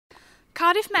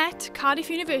Cardiff Met, Cardiff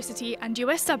University and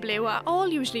USW are all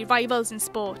usually rivals in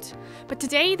sport, but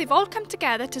today they've all come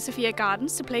together to Sophia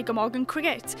Gardens to play Glamorgan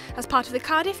cricket as part of the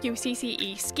Cardiff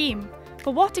UCCE scheme.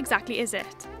 But what exactly is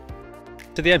it?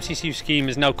 So the MCCU scheme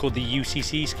is now called the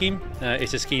UCCE scheme.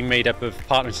 It's a scheme made up of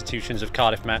partner institutions of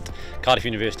Cardiff Met, Cardiff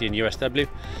University and USW,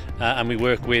 and we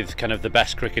work with kind of the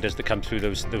best cricketers that come through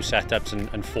those setups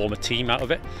and form a team out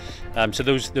of it. So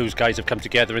those guys have come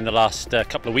together in the last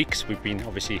couple of weeks. We've been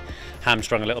obviously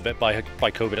hamstrung a little bit by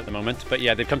COVID at the moment, but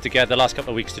yeah, they've come together the last couple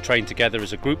of weeks to train together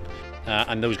as a group,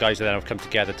 and those guys then have come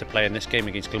together to play in this game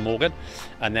against Glamorgan,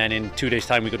 and then in 2 days'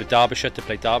 time we go to Derbyshire to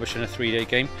play Derbyshire in a 3-day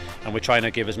game, and we're trying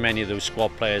to give as many of those squad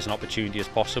players an opportunity as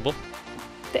possible.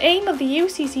 The aim of the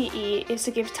UCCE is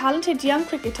to give talented young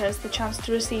cricketers the chance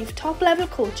to receive top-level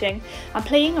coaching and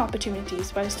playing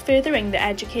opportunities whilst furthering their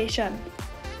education.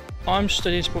 I'm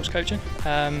studying sports coaching,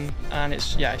 and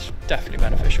it's definitely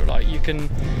beneficial. Like you can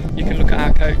look at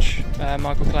our coach,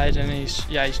 Michael Claydon, and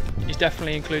he's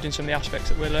definitely including some of the aspects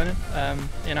that we're learning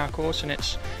in our course, and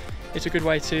it's a good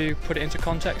way to put it into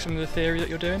context, some of the theory that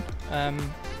you're doing.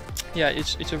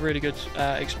 It's a really good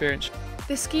experience.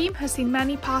 The scheme has seen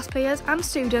many past players and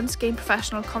students gain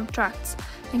professional contracts,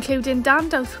 including Dan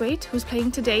Douthwaite, who's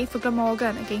playing today for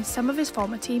Glamorgan against some of his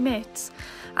former teammates,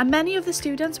 and many of the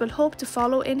students will hope to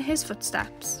follow in his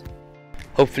footsteps.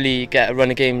 Hopefully get a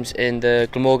run of games in the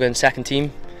Glamorgan second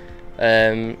team,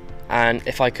 and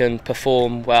if I can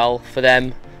perform well for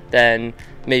them, then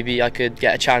maybe I could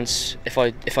get a chance if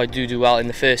I do well in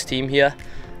the first team here.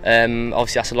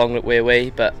 Obviously that's a long way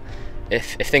away, but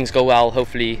if things go well,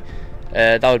 hopefully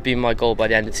that would be my goal by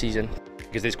the end of the season.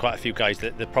 Because there's quite a few guys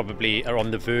that probably are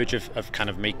on the verge of kind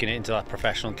of making it into that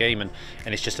professional game, and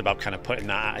it's just about kind of putting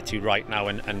that attitude right now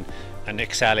and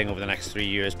excelling over the next 3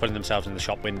 years, putting themselves in the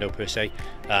shop window per se,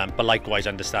 but likewise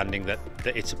understanding that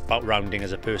it's about rounding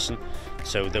as a person.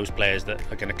 So those players that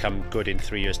are going to come good in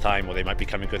 3 years' time, or they might be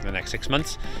coming good in the next 6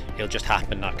 months, it'll just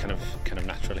happen that kind of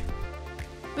naturally.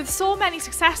 With so many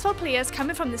successful players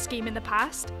coming from the scheme in the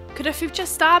past, could a future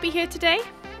star be here today?